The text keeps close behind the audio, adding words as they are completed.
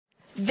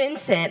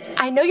Vincent,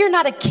 I know you're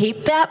not a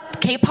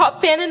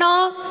K-pop fan and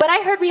all, but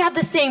I heard we have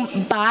the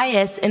same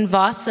bias in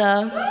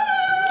VASA.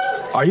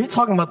 Are you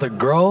talking about the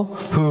girl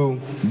who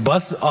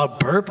busts a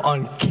burp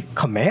on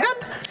command?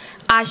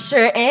 I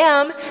sure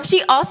am.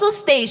 She also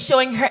stays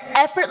showing her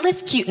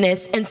effortless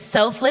cuteness and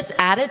selfless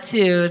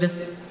attitude.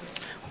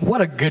 What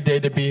a good day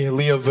to be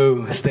Leah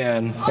Vu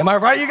stan. Am I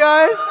right, you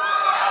guys?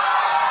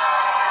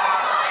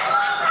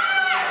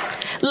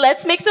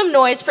 Let's make some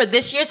noise for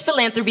this year's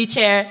Philanthropy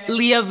Chair,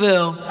 Leah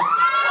Vu.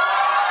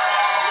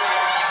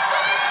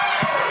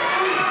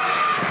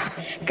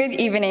 Good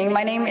evening,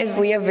 my name is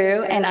Leah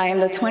Vu, and I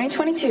am the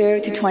 2022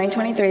 to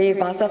 2023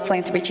 VASA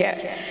Philanthropy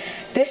Chair.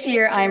 This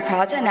year, I am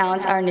proud to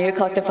announce our new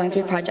collective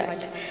philanthropy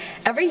project.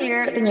 Every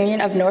year, the Union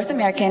of North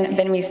American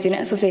Vietnamese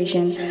Student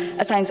Association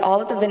assigns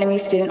all of the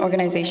Vietnamese student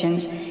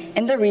organizations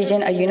in the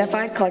region a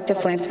unified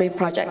collective philanthropy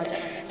project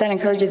that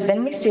encourages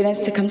Vietnamese students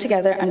to come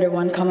together under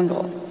one common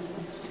goal.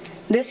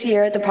 This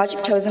year, the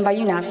project chosen by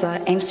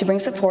UNAFSA aims to bring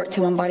support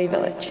to One Body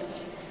Village.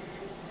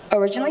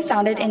 Originally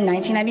founded in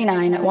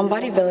 1999, One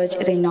Body Village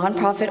is a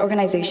non-profit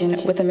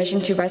organization with a mission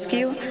to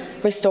rescue,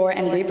 restore,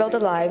 and rebuild the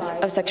lives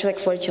of sexually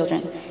exploited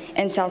children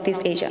in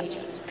Southeast Asia.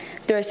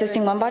 Through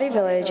assisting One Body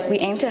Village, we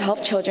aim to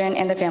help children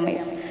and their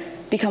families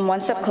become one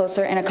step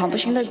closer in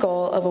accomplishing their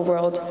goal of a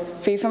world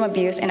free from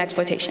abuse and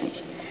exploitation.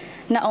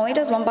 Not only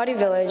does One Body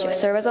Village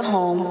serve as a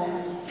home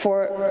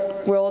for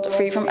a world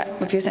free from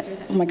abuse and,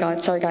 oh my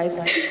God, sorry guys,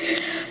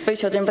 for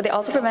children, but they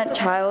also prevent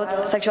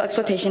child sexual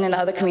exploitation in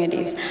other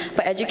communities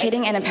by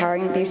educating and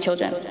empowering these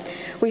children.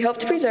 We hope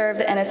to preserve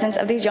the innocence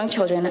of these young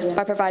children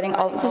by providing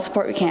all of the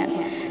support we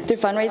can through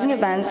fundraising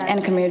events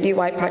and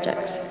community-wide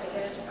projects.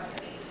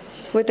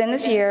 Within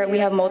this year, we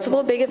have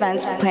multiple big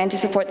events planned to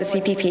support the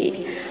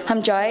CPP.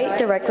 Hum Joy,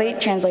 directly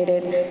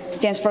translated,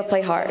 stands for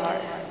Play Hard.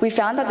 We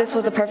found that this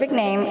was the perfect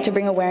name to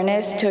bring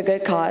awareness to a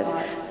good cause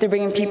through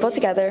bringing people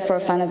together for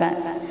a fun event.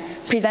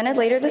 Presented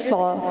later this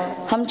fall,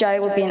 Hum Joy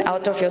will be an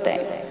outdoor field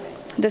day.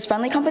 This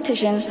friendly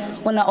competition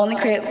will not only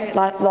create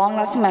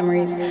long-lasting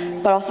memories,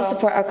 but also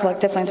support our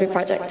collective philanthropy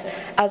project,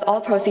 as all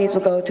proceeds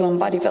will go to One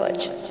Body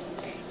Village.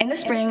 In the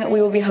spring,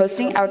 we will be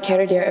hosting our Care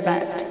to Dare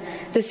event.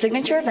 This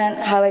signature event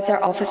highlights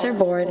our officer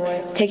board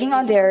taking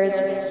on dares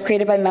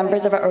created by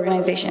members of our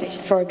organization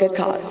for a good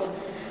cause.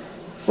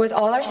 With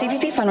all our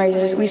CPP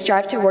fundraisers, we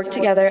strive to work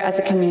together as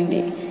a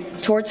community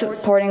towards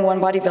supporting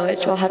One Body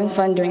Village while having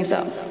fun doing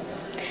so.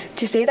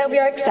 To say that we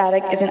are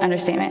ecstatic is an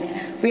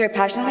understatement. We are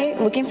passionately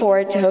looking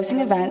forward to hosting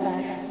events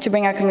to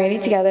bring our community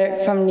together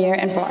from near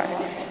and far,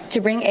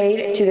 to bring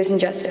aid to this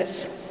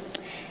injustice.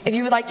 If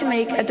you would like to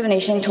make a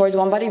donation towards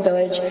One Body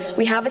Village,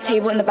 we have a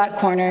table in the back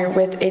corner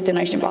with a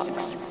donation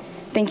box.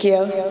 Thank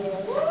you.